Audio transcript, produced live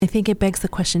I think it begs the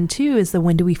question too, is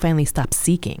when do we finally stop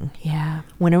seeking? Yeah.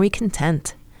 When are we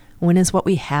content? When is what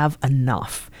we have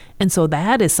enough? And so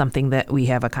that is something that we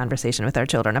have a conversation with our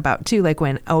children about too. Like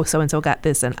when, oh, so-and-so got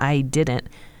this and I didn't.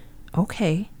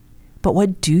 Okay, but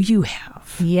what do you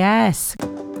have? Yes.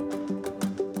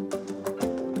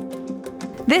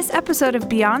 This episode of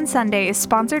Beyond Sunday is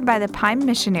sponsored by the Pime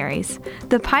Missionaries.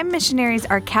 The Pime Missionaries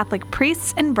are Catholic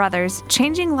priests and brothers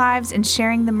changing lives and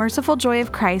sharing the merciful joy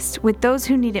of Christ with those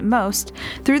who need it most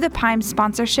through the Pime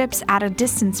Sponsorships at a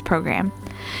Distance program.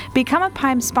 Become a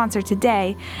Pime sponsor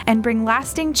today and bring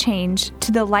lasting change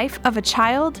to the life of a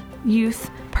child, youth,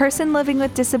 person living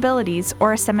with disabilities,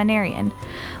 or a seminarian.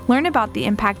 Learn about the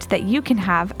impact that you can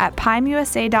have at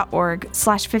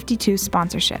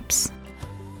pimeusa.org/52sponsorships.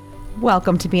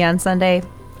 Welcome to Beyond Sunday,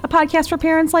 a podcast for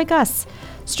parents like us,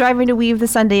 striving to weave the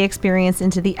Sunday experience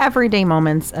into the everyday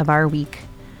moments of our week.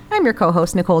 I'm your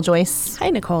co-host, Nicole Joyce. Hi,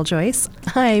 Nicole Joyce.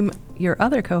 I'm your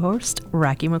other co-host,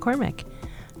 Rocky McCormick.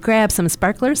 Grab some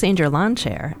sparklers and your lawn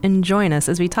chair and join us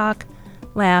as we talk,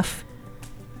 laugh,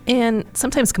 and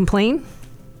sometimes complain,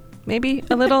 maybe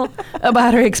a little,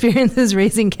 about our experiences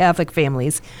raising Catholic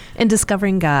families and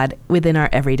discovering God within our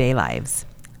everyday lives.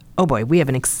 Oh boy, we have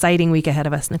an exciting week ahead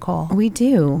of us, Nicole. We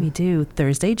do. We do.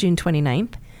 Thursday, June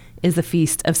 29th is the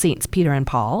Feast of Saints Peter and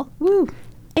Paul. Woo.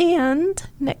 And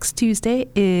next Tuesday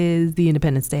is the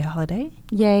Independence Day holiday.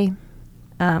 Yay.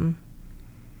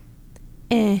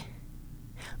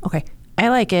 Okay, I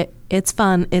like it. It's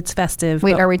fun. It's festive.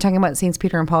 Wait, are we talking about Saints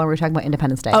Peter and Paul, or are we talking about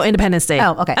Independence Day? Oh, Independence Day.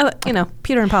 Oh, okay.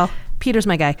 Peter and Paul. Peter's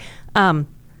my guy.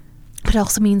 But it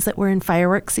also means that we're in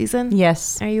fireworks season.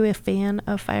 Yes. Are you a fan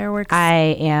of fireworks?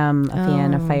 I am a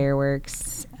fan of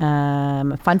fireworks.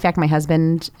 Fun fact, my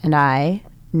husband and I,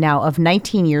 now of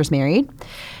 19 years married,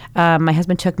 my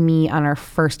husband took me on our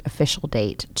first official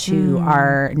date to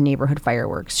our neighborhood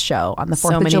fireworks show on the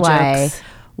 4th of July. Jokes.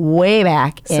 Way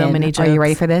back in, So many jokes. Are you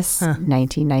ready for this?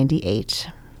 1998.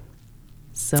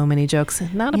 So many jokes.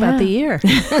 Not about the year.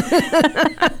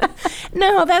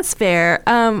 No, that's fair.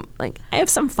 I have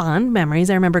some fond memories.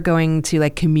 I remember going to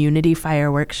community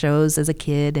fireworks shows as a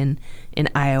kid in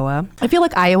Iowa. I feel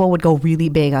like Iowa would go really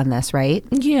big on this, right?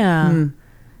 Yeah.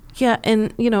 Yeah.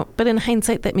 And, but in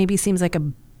hindsight, that maybe seems like a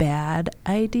bad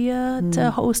idea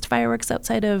to host fireworks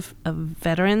outside of a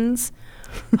veterans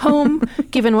home,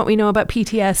 given what we know about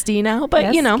PTSD now.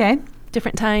 But, yes,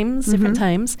 different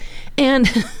times.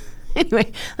 And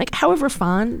anyway, however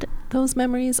fond those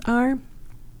memories are,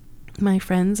 my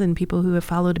friends and people who have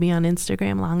followed me on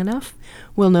Instagram long enough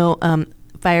will know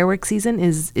fireworks season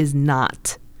is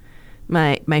not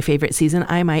my favorite season.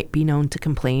 I might be known to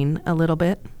complain a little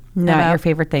bit. Not your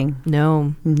favorite thing.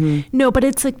 No. No, but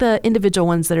it's the individual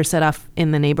ones that are set off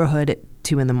in the neighborhood at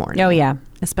 2 a.m. Oh, yeah.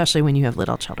 Especially when you have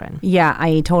little children. Yeah,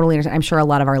 I totally understand. I'm sure a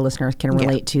lot of our listeners can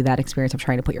relate to that experience of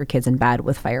trying to put your kids in bed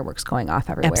with fireworks going off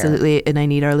everywhere. Absolutely. And I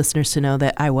need our listeners to know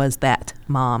that I was that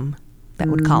mom that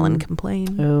would call and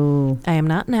complain. Oh. I am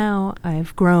not now.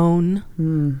 I've grown.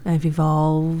 I've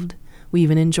evolved. We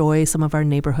even enjoy some of our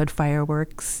neighborhood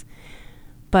fireworks.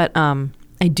 But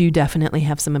I do definitely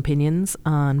have some opinions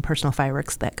on personal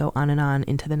fireworks that go on and on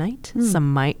into the night.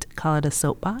 Some might call it a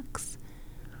soapbox.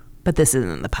 But this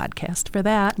isn't the podcast for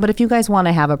that. But if you guys want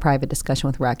to have a private discussion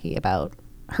with Rocky about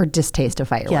her distaste of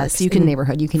fireworks in the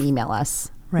neighborhood, you can email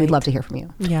us. Right. We'd love to hear from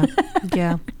you. Yeah.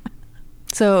 Yeah.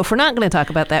 So if we're not going to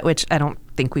talk about that, which I don't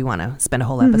think we want to spend a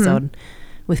whole episode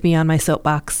with me on my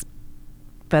soapbox,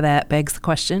 but that begs the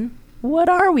question, what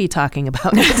are we talking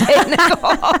about today,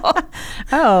 Nicole?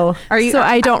 Oh, are you? So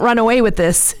I don't run away with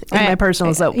this in my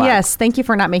personal soapbox. Yes, thank you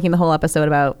for not making the whole episode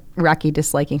about Rocky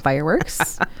disliking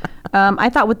fireworks. I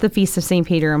thought with the Feast of St.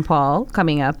 Peter and Paul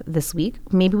coming up this week,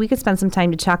 maybe we could spend some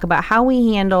time to talk about how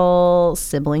we handle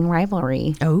sibling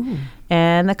rivalry. Oh.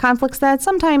 And the conflicts that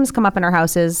sometimes come up in our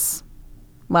houses.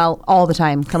 Well, all the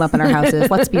time come up in our houses.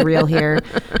 Let's be real here.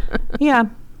 Yeah.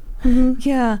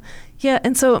 Yeah. Yeah.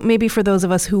 And so maybe for those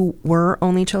of us who were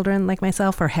only children like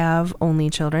myself or have only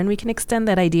children, we can extend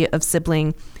that idea of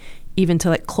sibling even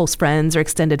to close friends or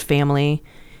extended family.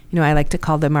 I like to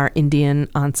call them our Indian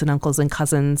aunts and uncles and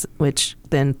cousins, which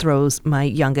then throws my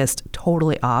youngest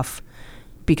totally off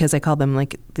because I call them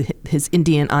his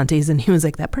Indian aunties. And he was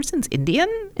like, that person's Indian?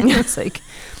 And it's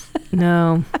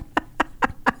no.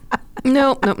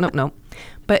 No.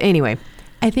 But anyway,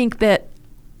 I think that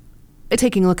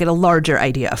taking a look at a larger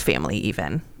idea of family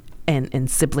even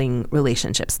and sibling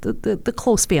relationships, the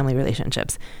close family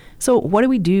relationships. So what do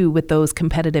we do with those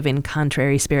competitive and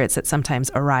contrary spirits that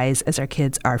sometimes arise as our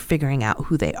kids are figuring out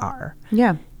who they are?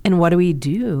 Yeah. And what do we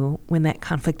do when that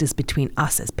conflict is between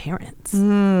us as parents?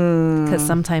 Because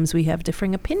sometimes we have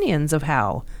differing opinions of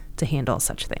how to handle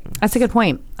such things. That's a good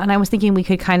point. And I was thinking we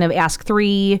could kind of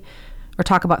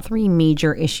talk about three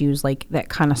major issues like that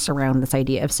kind of surround this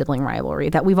idea of sibling rivalry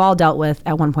that we've all dealt with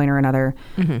at one point or another.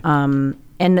 And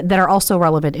that are also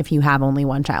relevant if you have only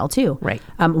one child too. Right.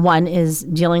 One is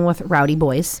dealing with rowdy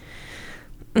boys.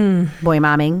 Boy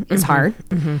momming is hard.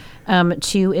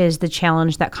 Two is the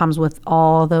challenge that comes with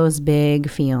all those big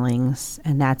feelings.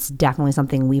 And that's definitely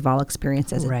something we've all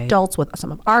experienced as adults with some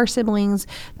of our siblings,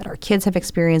 that our kids have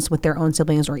experienced with their own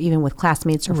siblings, or even with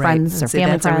classmates or friends or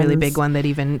family that's friends. a really big one that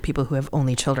even people who have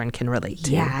only children can relate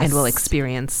to and will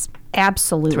experience.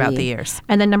 Absolutely. Throughout the years.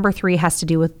 And then number three has to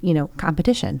do with,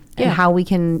 competition and how we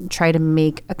can try to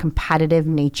make a competitive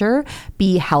nature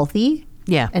be healthy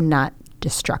and not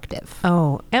destructive.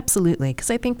 Oh, absolutely. Because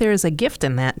I think there is a gift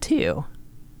in that too.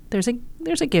 There's a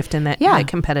gift in that like,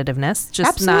 competitiveness.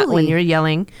 Just not when you're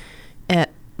yelling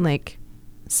at like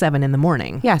 7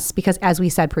 a.m. Yes, because as we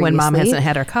said previously, when mom hasn't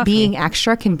had her coffee, being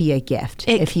extra can be a gift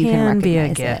if you can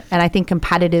recognize it. And I think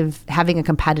having a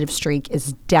competitive streak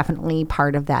is definitely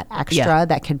part of that extra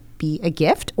that could be a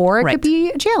gift, or it could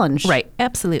be a challenge. Right.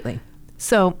 Absolutely.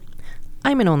 So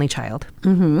I'm an only child.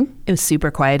 It was super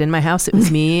quiet in my house. It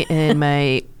was me and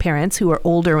my parents, who were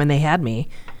older when they had me.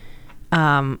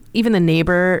 Even the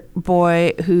neighbor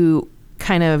boy, who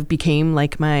kind of became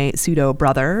like my pseudo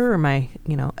brother or my,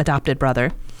 adopted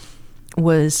brother,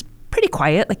 was pretty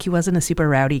quiet. Like, he wasn't a super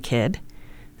rowdy kid.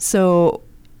 So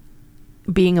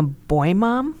being a boy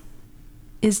mom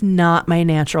is not my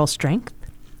natural strength.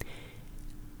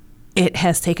 It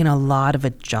has taken a lot of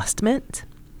adjustment.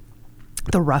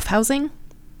 The roughhousing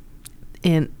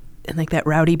and like that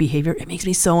rowdy behavior, it makes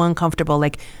me so uncomfortable.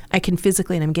 Like, I can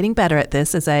physically, and I'm getting better at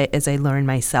this as I learn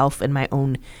myself and my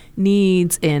own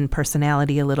needs and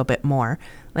personality a little bit more.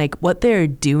 Like, what they're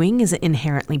doing is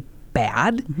inherently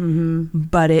bad,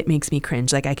 but it makes me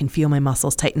cringe. Like, I can feel my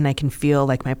muscles tighten. I can feel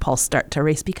like my pulse start to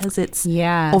race because it's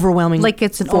overwhelming. Like,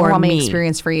 it's an overwhelming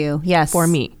experience for you. Yes. For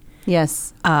me.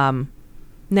 Yes.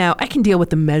 Now, I can deal with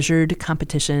the measured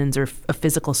competitions or a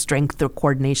physical strength or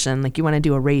coordination. Like, you want to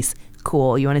do a race,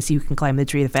 cool. You want to see who can climb the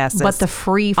tree the fastest. But the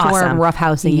free-form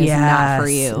roughhousing is not for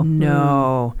you.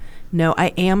 No. No,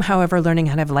 I am, however, learning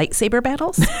how to have lightsaber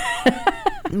battles.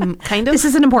 Kind of. This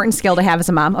is an important skill to have as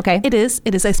a mom. Okay. It is.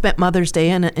 I spent Mother's Day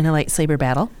in a lightsaber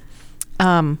battle.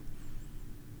 Kind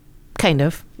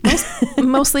of.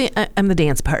 Mostly, I'm the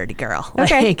dance party girl.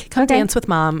 Okay. Like, come dance with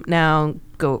mom. Now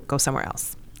go somewhere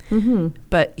else.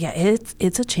 But yeah,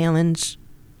 it's a challenge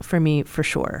for me for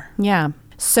sure. Yeah.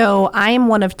 So I am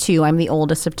one of two. I'm the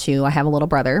oldest of two. I have a little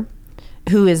brother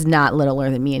who is not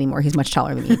littler than me anymore. He's much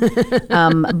taller than me.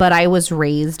 But I was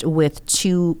raised with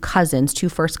two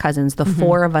first cousins. The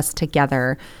four of us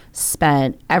together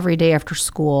spent every day after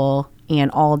school and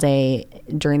all day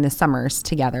during the summers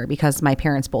together because my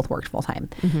parents both worked full time.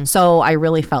 So I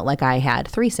really felt like I had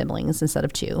three siblings instead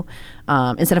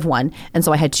of one. And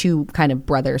so I had two kind of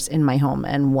brothers in my home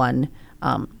and one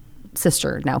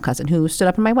sister, now cousin, who stood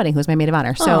up in my wedding, who was my maid of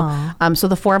honor. So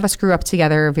the four of us grew up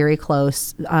together very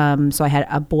close. So I had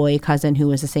a boy cousin who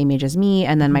was the same age as me,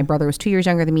 and then my brother was 2 years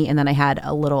younger than me, and then I had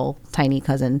a little tiny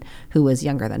cousin who was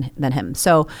younger than him.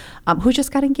 So who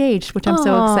just got engaged, which I'm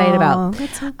so excited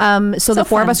about. So the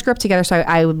four of us grew up together. So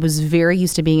I was very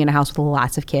used to being in a house with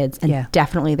lots of kids, and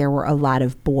definitely there were a lot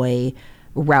of boy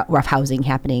roughhousing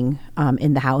happening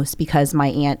in the house because my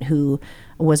aunt, who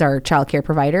was our childcare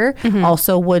provider,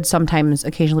 also would sometimes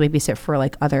occasionally babysit for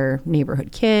like other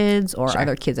neighborhood kids or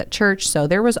other kids at church. So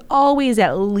there was always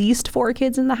at least 4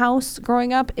 kids in the house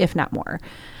growing up, if not more.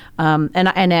 And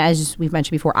as we've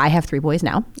mentioned before, I have 3 boys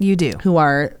now. You do. Who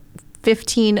are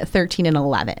 15, 13, and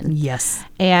 11. Yes.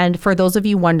 And for those of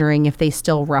you wondering if they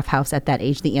still roughhouse at that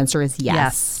age, the answer is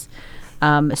yes.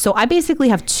 So I basically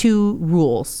have 2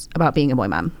 rules about being a boy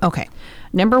mom. Okay.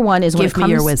 Number one is when it comes... Give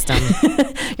me your wisdom.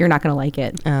 You're not going to like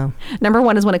it. Oh. Number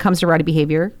one is when it comes to rowdy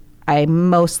behavior, I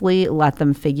mostly let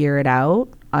them figure it out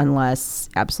unless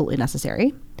absolutely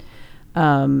necessary.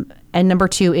 And number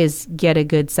 2 is get a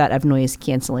good set of noise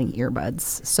canceling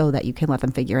earbuds so that you can let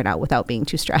them figure it out without being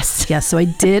too stressed. Yes. So I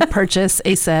did purchase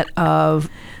a set of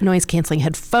noise canceling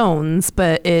headphones,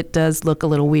 but it does look a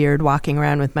little weird walking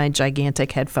around with my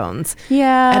gigantic headphones.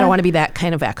 Yeah. I don't want to be that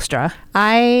kind of extra.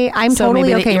 I'm so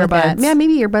totally maybe okay with that. Yeah,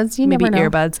 maybe earbuds. You never know. Maybe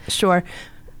earbuds. Sure.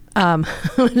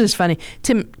 Which is funny.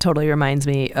 Tim totally reminds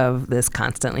me of this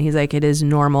constantly. He's like, it is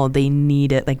normal. They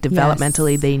need it. Like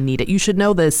developmentally, they need it. You should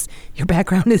know this. Your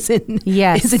background is in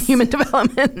human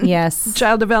development. Yes.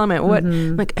 Child development. What?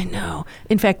 Like, I know.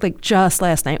 In fact, like just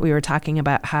last night we were talking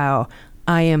about how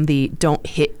I am the don't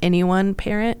hit anyone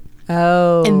parent.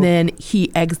 Oh. And then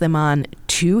he eggs them on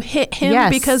to hit him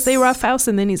Yes. because they roughhouse.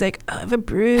 And then he's like, I have a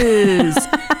bruise.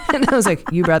 And I was like,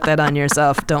 you brought that on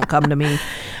yourself. Don't come to me.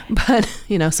 But,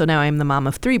 so now I'm the mom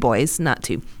of 3 boys, not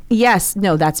 2. Yes.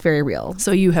 No, that's very real.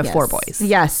 So you have Yes. 4 boys.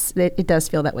 Yes. It does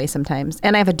feel that way sometimes.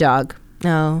 And I have a dog.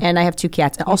 Oh. And I have 2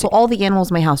 cats. And also, all the animals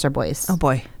in my house are boys. Oh,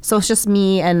 boy. So it's just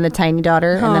me and the tiny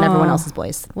daughter, and then everyone else is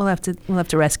boys. We'll have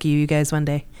to rescue you guys one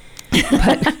day.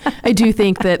 But I do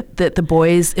think that the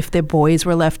boys, if the boys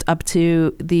were left up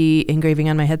to the engraving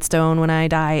on my headstone when I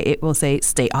die, it will say,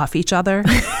 stay off each other.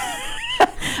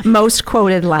 Most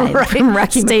quoted line from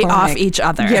Rocky Stay McCormick. off each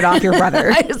other. Get off your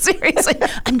brother. Seriously.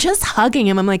 I'm just hugging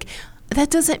him. I'm like, that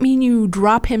doesn't mean you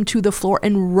drop him to the floor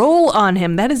and roll on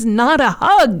him. That is not a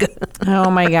hug. Oh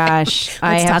my gosh.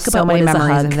 I Let's have talk so about many what is a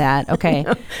memories hug. of that. Okay.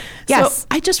 Yes. So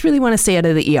I just really want to stay out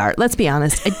of the ER. Let's be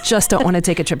honest. I just don't want to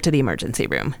take a trip to the emergency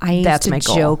room. used That's to my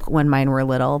goal. joke when mine were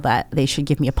little that they should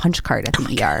give me a punch card at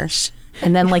the ER. Gosh.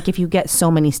 And then, like, if you get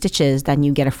so many stitches, then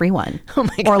you get a free one. Oh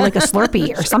my Or like a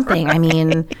Slurpee or something. I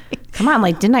mean, come on.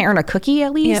 Like, didn't I earn a cookie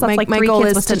at least? Yeah, That's like my 3 goal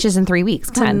kids is with to- stitches in 3 weeks.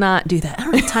 Come To on. not do that. I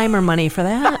don't have time or money for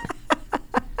that.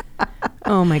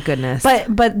 Oh my goodness.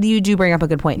 But you do bring up a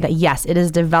good point that yes, it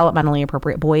is developmentally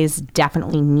appropriate. Boys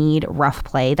definitely need rough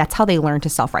play. That's how they learn to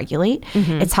self-regulate.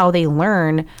 It's how they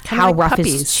learn how like rough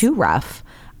puppies. is too rough.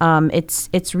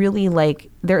 It's really like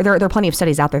there are plenty of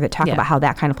studies out there that talk Yeah. about how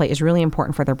that kind of play is really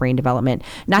important for their brain development,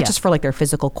 not Yeah. just for like their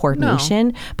physical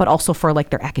coordination, but also for like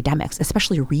their academics,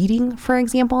 especially reading, for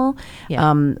example.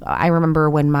 Yeah. I remember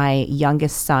when my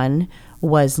youngest son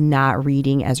was not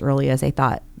reading as early as I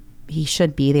thought he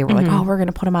should be. They were like, oh, we're going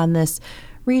to put him on this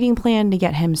reading plan to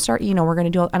get him start, we're going to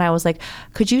do it. And I was like,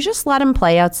 could you just let him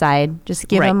play outside? Just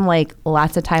give Right. him like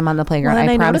lots of time on the playground. Well,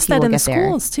 and I promise noticed he that will in the get there.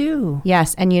 schools too.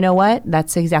 Yes. And you know what?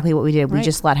 That's exactly what we did. We Right.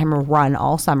 just let him run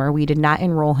all summer. We did not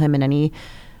enroll him in any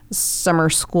summer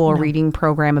school reading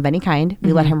program of any kind.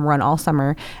 We let him run all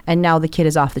summer. And now the kid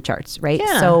is off the charts, right?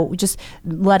 Yeah. So just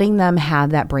letting them have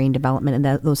that brain development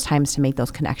and those times to make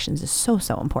those connections is so,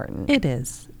 so important. It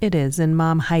is. It is. And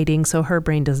mom hiding so her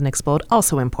brain doesn't explode,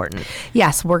 also important.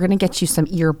 Yes. We're going to get you some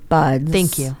earbuds.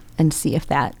 Thank you. And see if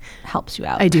that helps you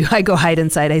out. I do. I go hide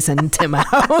inside. I send Tim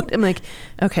out. I'm like,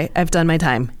 okay, I've done my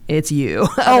time. It's you.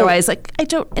 Otherwise, like, I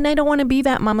don't want to be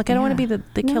that mom. Like, I don't want to be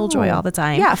the killjoy all the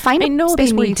time. Yeah, find I a know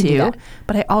space they where you need can do to, that.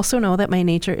 but I also know that my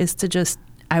nature is to just,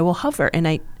 I will hover and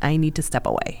I need to step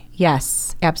away.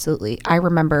 Yes, absolutely. I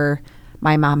remember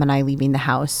my mom and I leaving the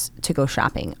house to go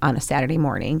shopping on a Saturday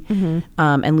morning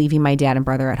and leaving my dad and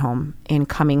brother at home and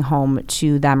coming home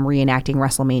to them reenacting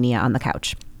WrestleMania on the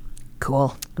couch.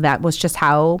 Cool. That was just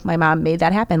how my mom made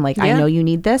that happen. Like, I Yeah. know you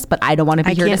need this, but I don't want to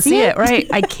be I here can't to see it. right?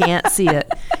 I can't see it.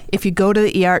 If you go to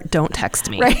the ER, don't text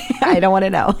me. Right. I don't want to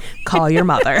know. Call your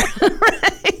mother.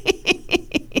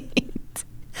 Right.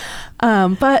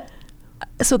 But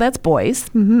so that's boys.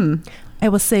 Mm-hmm. I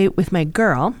will say with my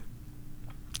girl,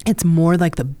 it's more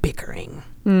like the bickering.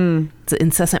 It's an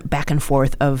incessant back and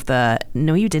forth of the,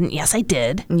 no, you didn't. Yes, I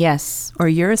did. Yes. Or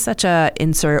you're such a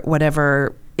insert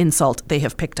whatever insult they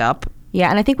have picked up. Yeah,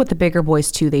 and I think with the bigger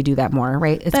boys too, they do that more,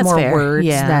 right? It's That's more fair. words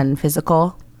Yeah. than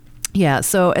physical. Yeah,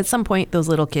 so at some point, those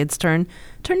little kids turn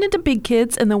into big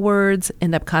kids, and the words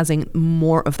end up causing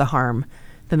more of the harm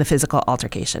than the physical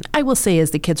altercation. I will say,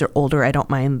 as the kids are older, I don't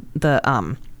mind the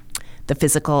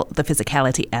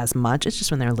physicality as much. It's just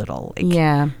when they're little, like,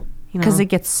 Yeah. Because know. it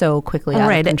gets so quickly out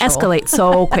right? of It control. escalates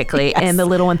so quickly, Yes. and the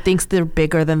little one thinks they're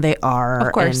bigger than they are.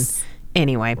 Of course. And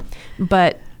anyway,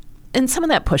 and some of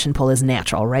that push and pull is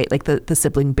natural, right? Like the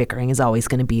sibling bickering is always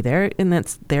going to be there, and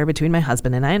that's there between my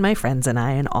husband and I and my friends and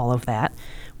I and all of that.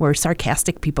 We're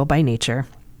sarcastic people by nature,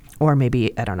 or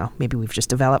maybe, I don't know, maybe we've just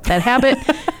developed that habit.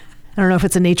 I don't know if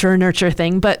it's a nature or nurture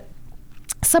thing, but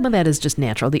some of that is just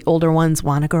natural. The older ones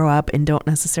want to grow up and don't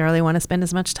necessarily want to spend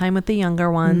as much time with the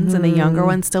younger ones, and the younger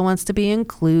one still wants to be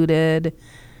included.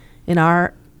 In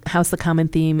our house, the common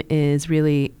theme is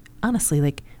really, honestly,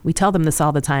 like, we tell them this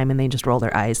all the time and they just roll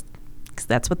their eyes because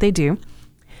that's what they do.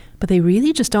 But they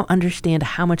really just don't understand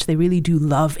how much they really do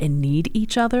love and need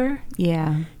each other.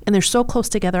 Yeah. And they're so close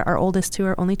together. Our oldest two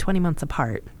are only 20 months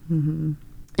apart. Mm-hmm.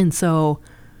 And so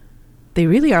they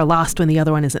really are lost when the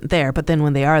other one isn't there. But then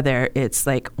when they are there, it's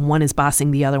like one is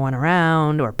bossing the other one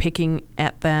around or picking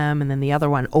at them, and then the other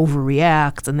one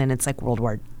overreacts, and then it's like World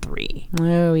War III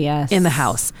Oh, yes. in the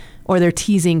house. Or they're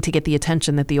teasing to get the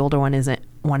attention that the older one isn't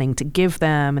wanting to give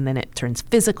them, and then it turns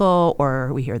physical,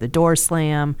 or we hear the door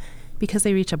slam because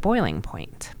they reach a boiling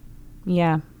point.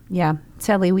 Yeah. Yeah.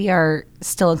 Sadly, we are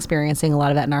still experiencing a lot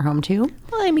of that in our home too.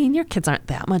 Well, I mean, your kids aren't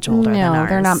that much older than ours.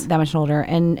 They're not that much older.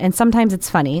 And sometimes it's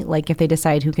funny, like if they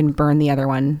decide who can burn the other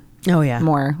one Oh, yeah.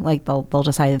 more, like they'll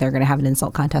decide that they're going to have an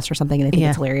insult contest or something and they think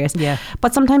it's hilarious. Yeah.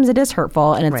 But sometimes it is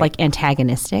hurtful and it's Right. like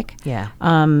antagonistic. Yeah.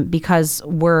 Because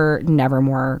we're never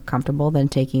more comfortable than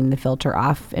taking the filter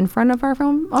off in front of our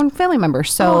own family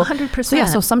members. So, 100%. So yeah,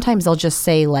 so sometimes they'll just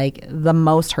say like the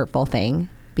most hurtful thing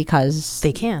because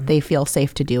They can. they feel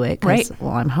safe to do it. 'Cause, Right.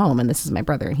 well, I'm home and this is my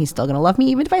brother and he's still going to love me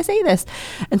even if I say this.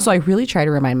 And so I really try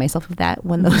to remind myself of that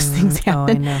when those things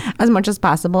happen as much as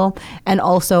possible. And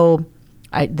also,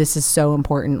 this is so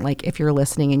important. Like if you're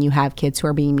listening and you have kids who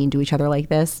are being mean to each other like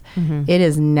this, it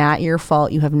is not your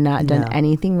fault. You have not done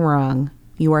anything wrong.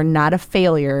 You are not a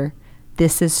failure.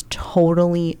 This is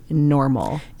totally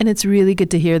normal. And it's really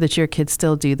good to hear that your kids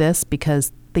still do this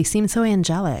because they seem so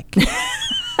angelic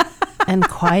and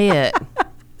quiet.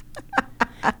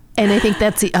 And I think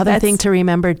that's the other thing to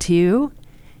remember too,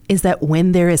 is that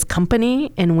when there is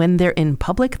company and when they're in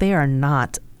public, they are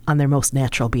not on their most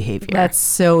natural behavior. That's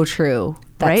so true.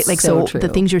 That's right? Like, so so true. the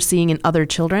things you're seeing in other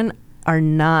children are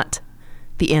not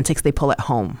the antics they pull at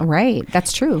home. Right.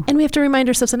 That's true. And we have to remind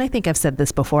ourselves, and I think I've said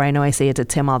this before, I know I say it to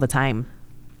Tim all the time.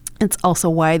 It's also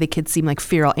why the kids seem like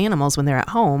feral animals when they're at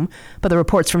home, but the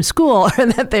reports from school are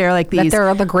that they're like these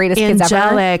they're the greatest kids ever.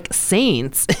 angelic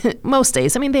saints most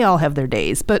days. I mean, they all have their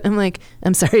days, but I'm like,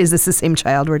 I'm sorry, is this the same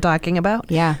child we're talking about?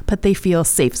 Yeah. But they feel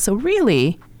safe. So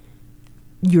really,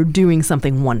 you're doing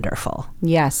something wonderful.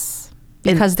 Yes.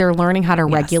 Because they're learning how to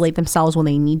regulate themselves when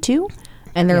they need to.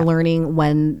 And they're Yeah. learning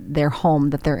when they're home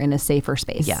that they're in a safer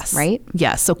space. Yes. Right?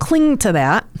 Yes. So cling to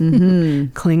that.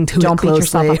 Mm-hmm. Cling to Don't it beat closely.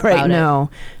 yourself up right? about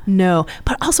it. No.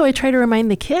 But also, I try to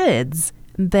remind the kids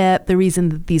that the reason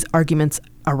that these arguments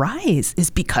arise is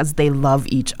because they love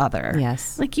each other.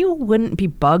 Yes. Like you wouldn't be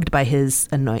bugged by his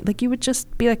annoyance. Like you would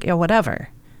just be like, yeah, whatever.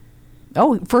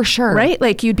 Oh, for sure. Right?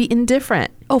 Like you'd be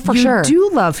indifferent. Oh, for you sure. You do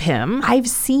love him. I've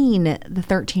seen the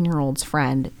 13-year-old's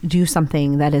friend do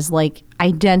something that is like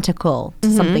identical to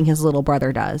something his little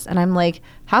brother does. And I'm like,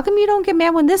 how come you don't get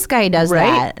mad when this guy does Right?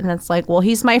 that? And it's like, well,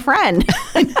 he's my friend.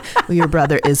 Well, your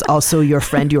brother is also your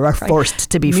friend. You are forced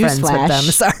to be friends with Newsflash. them.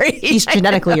 Sorry. He's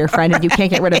genetically your friend and you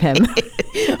can't get rid of him.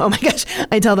 Oh my gosh.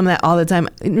 I tell them that all the time.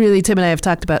 Really, Tim and I have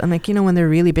talked about, I'm like, when they're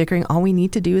really bickering, all we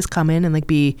need to do is come in and like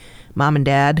be mom and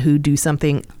dad who do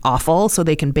something awful so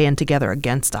they can band together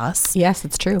against us. Yes,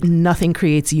 it's true. Nothing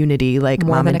creates unity like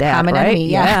More mom than and a dad, common right? enemy,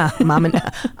 yeah. Mom and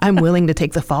I'm willing to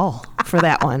take the fall for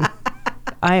that one.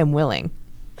 I am willing.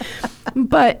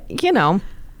 But,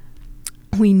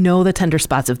 we know the tender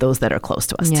spots of those that are close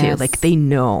to us too. Yes. Like they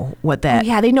know what that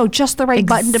Yeah, they know just the right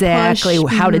button to push. exactly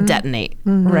how to detonate,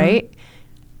 right?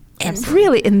 And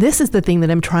really, and this is the thing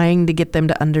that I'm trying to get them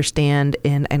to understand.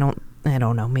 And I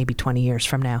don't know, maybe 20 years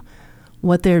from now,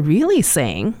 what they're really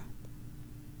saying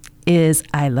is,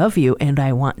 "I love you and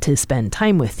I want to spend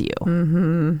time with you."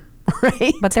 Mm-hmm.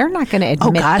 Right? But they're not going to admit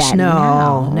Oh gosh, that no,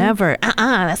 now. never.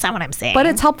 That's not what I'm saying. But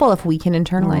it's helpful if we can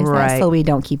internalize that Right. so we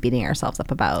don't keep beating ourselves up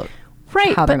about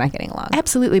right, how they're but not getting along.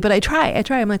 Absolutely, but I try.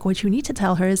 I'm like, what you need to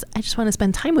tell her is, I just want to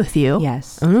spend time with you.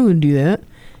 Yes. I'm not going to do that.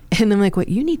 And I'm like, what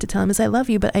you need to tell him is, I love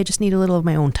you, but I just need a little of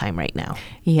my own time right now.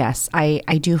 Yes, I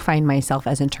do find myself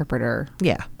as interpreter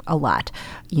Yeah. a lot.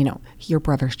 Your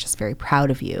brother's just very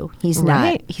proud of you. He's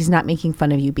Right. not making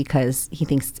fun of you because he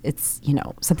thinks it's,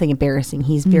 something embarrassing.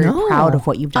 He's very proud of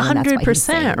what you've done.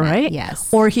 100%, right? That. Yes.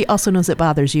 Or he also knows it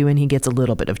bothers you and he gets a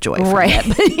little bit of joy from Right.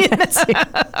 it.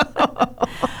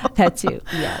 That too.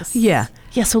 Yes. Yeah.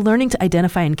 Yeah. So learning to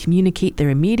identify and communicate their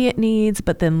immediate needs,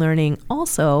 but then learning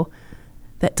also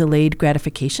that delayed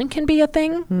gratification can be a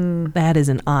thing. That is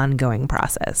an ongoing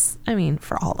process. I mean,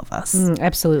 for all of us.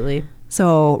 Absolutely.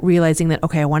 So realizing that,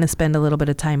 okay, I want to spend a little bit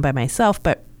of time by myself,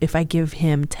 but if I give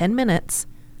him 10 minutes,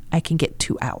 I can get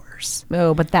 2 hours.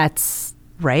 Oh, but that's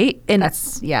Right? And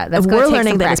that's gonna we're take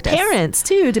learning some that as practice. parents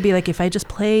too, to be like, if I just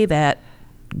play that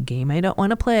game I don't want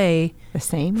to play the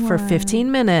same for one.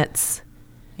 15 minutes,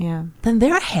 Yeah. then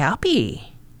they're happy.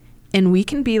 And we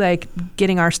can be like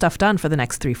getting our stuff done for the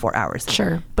next 3-4 hours.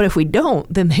 Sure. But if we don't,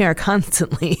 then they are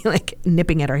constantly like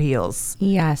nipping at our heels.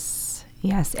 Yes,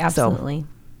 absolutely.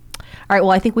 All right,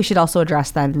 well, I think we should also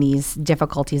address then these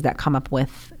difficulties that come up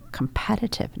with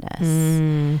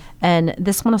competitiveness. And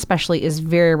this one especially is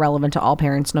very relevant to all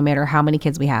parents, no matter how many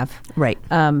kids we have. Right.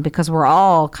 Because we're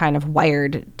all kind of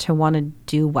wired to want to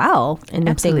do well in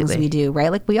the things Absolutely. we do,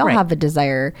 right? Like we all Right. have a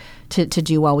desire to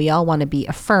do well. We all want to be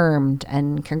affirmed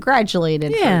and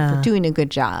congratulated Yeah. for doing a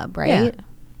good job, right? Yeah.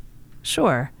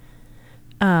 Sure.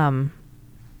 And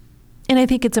I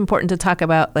think it's important to talk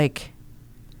about like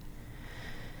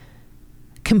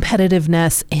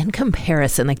competitiveness and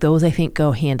comparison, like those I think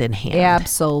go hand in hand.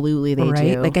 Absolutely, they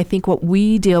right? do. Like I think what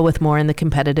we deal with more in the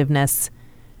competitiveness,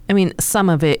 I mean, some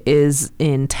of it is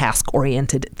in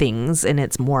task-oriented things, and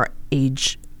it's more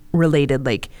age-related,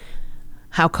 like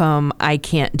how come I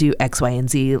can't do X, Y, and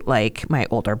Z like my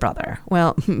older brother?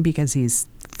 Well, because he's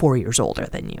 4 years older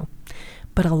than you.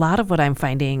 But a lot of what I'm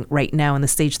finding right now in the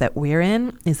stage that we're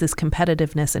in is this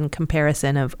competitiveness and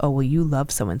comparison of, oh, well, you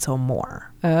love so-and-so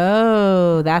more.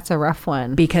 Oh, that's a rough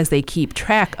one. Because they keep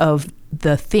track of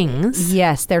the things.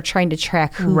 Yes, they're trying to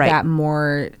track who got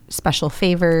more special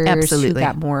favors, who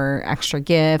got more extra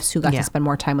gifts, who got to spend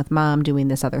more time with mom doing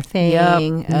this other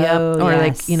thing. Oh, or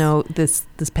like, you know, this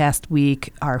past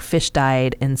week, our fish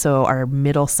died, and so our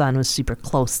middle son was super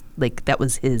close. Like that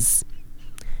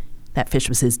fish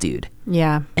was his dude.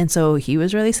 Yeah. And so he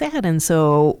was really sad. And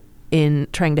so in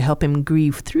trying to help him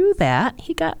grieve through that,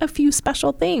 he got a few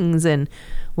special things. And,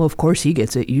 well, of course he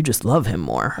gets it. You just love him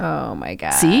more. Oh, my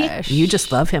gosh. See? You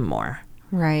just love him more.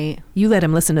 Right. You let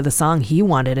him listen to the song he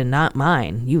wanted and not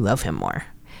mine. You love him more.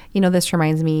 You know, this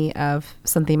reminds me of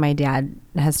something my dad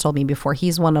has told me before.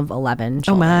 He's one of 11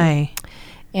 children. Oh, my.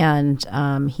 And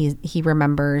he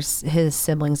remembers his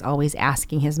siblings always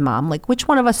asking his mom, like, which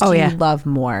one of us do you love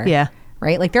more? Yeah.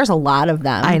 Right? Like, there's a lot of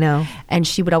them. I know. And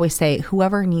she would always say,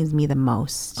 whoever needs me the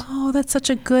most. Oh, that's such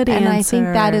a good answer. And I think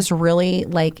that is really,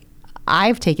 like,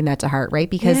 I've taken that to heart, right?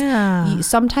 Because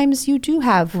sometimes you do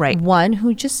have one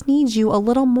who just needs you a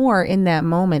little more in that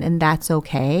moment, and that's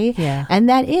okay. Yeah. And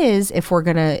that is, if we're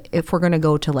gonna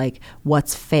go to like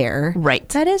what's fair, right?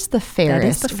 That is the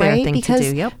fairest, that is the fair thing because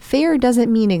to do. Yep. Fair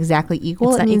doesn't mean exactly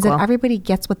equal. It means that everybody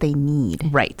gets what they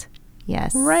need. Right.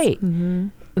 Yes. Right. Mm-hmm.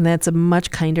 And that's a much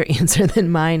kinder answer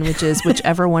than mine, which is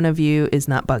whichever one of you is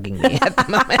not bugging me at the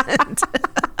moment.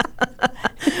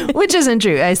 Which isn't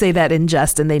true. I say that in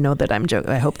jest, and they know that I'm joking.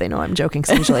 I hope they know I'm joking,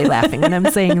 because I'm usually laughing when I'm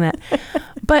saying that.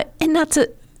 But, and not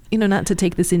to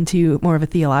take this into more of a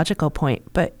theological point,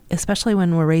 but especially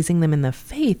when we're raising them in the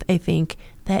faith, I think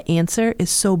that answer is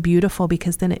so beautiful,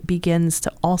 because then it begins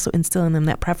to also instill in them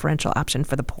that preferential option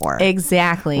for the poor.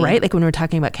 Exactly. Right? Like when we're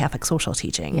talking about Catholic social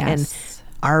teaching and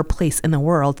our place in the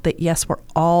world, that yes, we're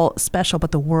all special,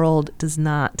 but the world does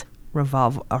not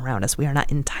revolve around us. We are not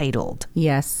entitled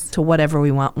to whatever we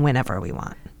want whenever we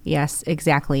want. Yes,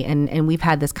 exactly. And we've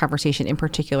had this conversation in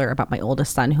particular about my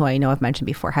oldest son, who I know I've mentioned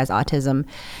before has autism.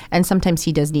 And sometimes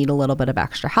he does need a little bit of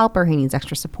extra help, or he needs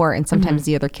extra support. And sometimes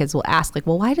the other kids will ask, like,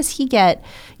 well, why does he get,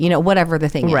 whatever the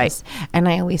thing is? And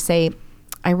I always say,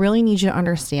 I really need you to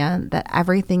understand that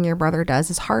everything your brother does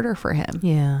is harder for him.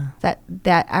 Yeah.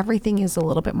 That everything is a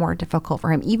little bit more difficult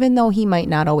for him, even though he might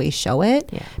not always show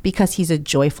it because he's a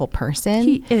joyful person.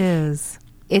 He is.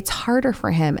 It's harder for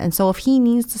him. And so if he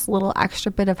needs this little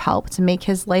extra bit of help to make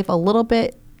his life a little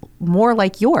bit more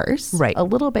like yours, a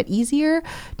little bit easier,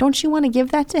 don't you want to give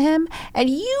that to him? And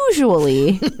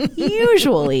usually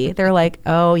they're like,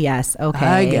 oh yes, okay,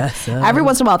 I guess so. Every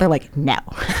once in a while they're like, no.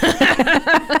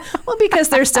 Well, because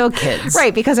they're still kids,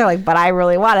 right? Because they're like, but I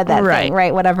really wanted that thing,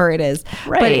 right? Whatever it is,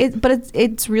 right? But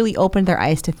it's really opened their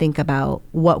eyes to think about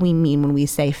what we mean when we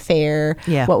say fair,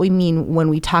 what we mean when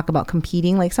we talk about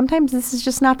competing. Like sometimes this is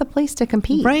just not the place to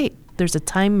compete, right? There's a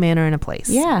time, manner, and a place.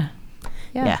 Yeah.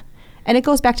 And it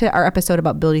goes back to our episode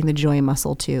about building the joy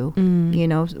muscle too.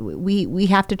 We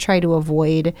have to try to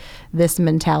avoid this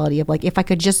mentality of like, if I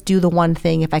could just do the one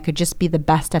thing, if I could just be the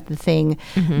best at the thing,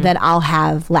 then I'll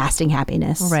have lasting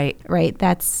happiness. Right.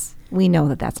 We know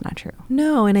that that's not true.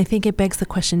 No, and I think it begs the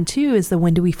question too, is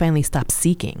when do we finally stop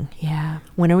seeking? Yeah.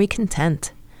 When are we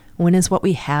content? When is what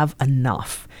we have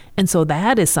enough? And so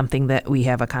that is something that we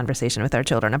have a conversation with our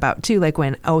children about too. Like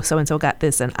when, oh, so-and-so got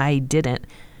this and I didn't.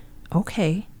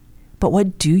 Okay. But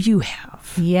what do you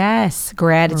have? Yes,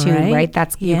 gratitude, right?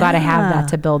 That's you got to have that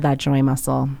to build that joy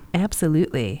muscle.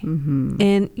 Absolutely.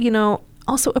 And,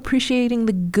 also appreciating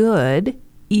the good,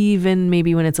 even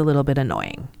maybe when it's a little bit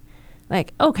annoying.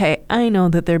 Like, okay, I know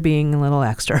that they're being a little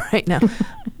extra right now,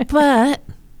 but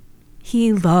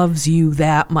he loves you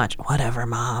that much. Whatever,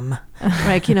 Mom.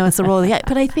 Right? It's the role of the guy.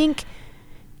 But I think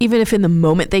even if in the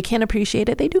moment they can't appreciate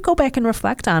it, they do go back and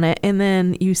reflect on it. And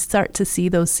then you start to see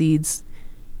those seeds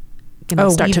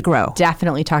start to grow.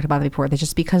 Definitely talked about it before. That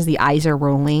just because the eyes are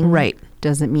rolling,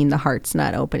 doesn't mean the heart's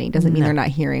not opening. Doesn't mean they're not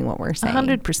hearing what we're saying.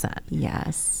 100%.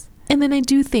 Yes. And then I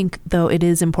do think, though, it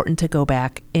is important to go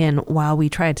back and while we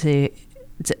try to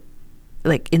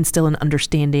like instill an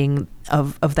understanding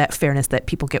of that fairness that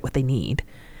people get what they need,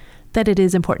 that it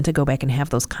is important to go back and have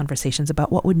those conversations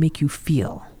about what would make you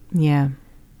feel. Yeah.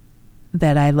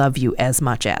 That I love you as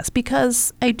much as,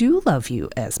 because I do love you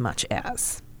as much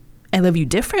as. I love you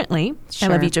differently. Sure.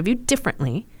 I love each of you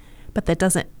differently, but that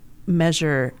doesn't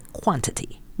measure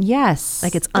quantity. Yes.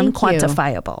 Like it's Thank you.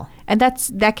 unquantifiable. And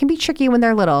that can be tricky when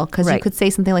they're little, because you Right. could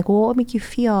say something like, well, what would make you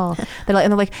feel? And they're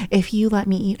like, if you let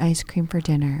me eat ice cream for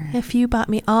dinner. If you bought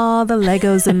me all the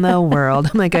Legos in the world,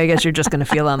 I'm like, I guess you're just going to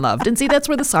feel unloved. And see, that's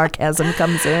where the sarcasm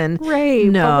comes in. Right.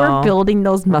 No. But we're building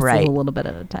those muscles Right. a little bit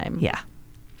at a time. Yeah.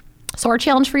 So our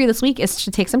challenge for you this week is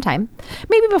to take some time,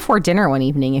 maybe before dinner one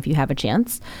evening if you have a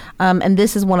chance. And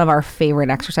this is one of our favorite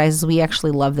exercises. We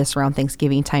actually love this around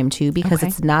Thanksgiving time too, because Okay.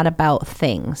 it's not about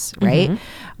things, right?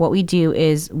 What we do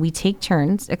is we take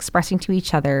turns expressing to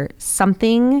each other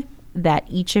something that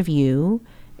each of you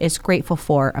is grateful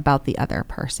for about the other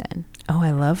person. Oh,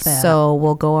 I love that. So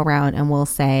we'll go around and we'll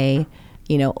say,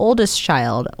 oldest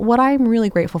child, what I'm really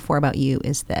grateful for about you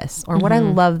is this, or what I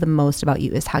love the most about you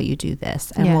is how you do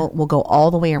this. And Yeah. we'll go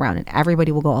all the way around, and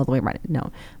everybody will go all the way around. No,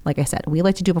 like I said, we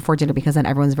like to do it before dinner because then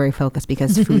everyone's very focused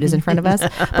because food is in front of us.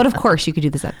 But of course, you could do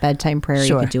this at bedtime prayer.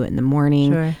 Sure. You could do it in the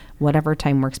morning, Sure. whatever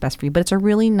time works best for you. But it's a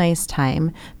really nice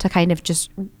time to kind of just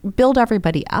build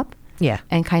everybody up. Yeah.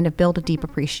 And kind of build a deep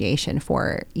appreciation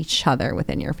for each other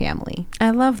within your family. I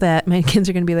love that. My kids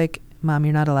are going to be like, Mom,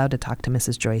 you're not allowed to talk to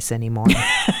Mrs. Joyce anymore.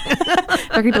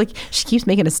 They're going to be like, she keeps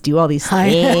making us do all these I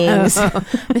know. things.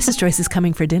 Mrs. Joyce is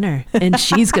coming for dinner, and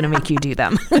she's going to make you do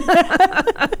them.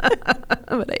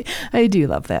 But I do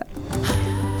love that.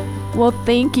 Well,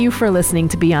 thank you for listening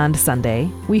to Beyond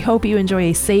Sunday. We hope you enjoy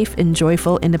a safe and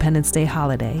joyful Independence Day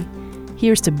holiday.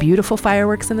 Here's to beautiful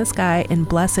fireworks in the sky and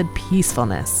blessed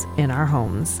peacefulness in our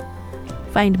homes.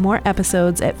 Find more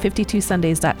episodes at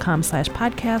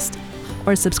 52sundays.com/podcast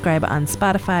or subscribe on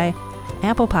Spotify,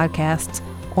 Apple Podcasts,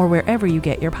 or wherever you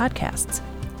get your podcasts.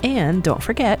 And don't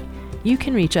forget, you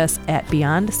can reach us at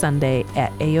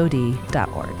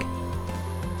beyondsunday@aod.org.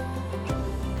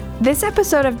 This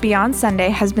episode of Beyond Sunday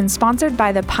has been sponsored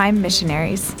by the Pime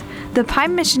Missionaries. The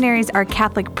Pime Missionaries are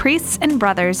Catholic priests and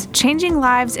brothers changing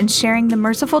lives and sharing the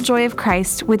merciful joy of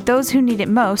Christ with those who need it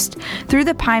most through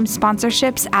the Pime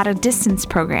Sponsorships at a Distance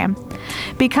program.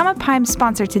 Become a Pime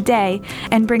sponsor today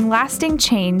and bring lasting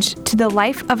change to the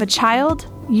life of a child,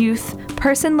 youth,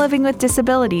 person living with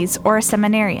disabilities, or a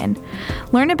seminarian.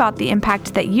 Learn about the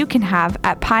impact that you can have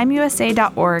at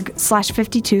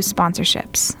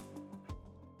pimeusa.org/52sponsorships.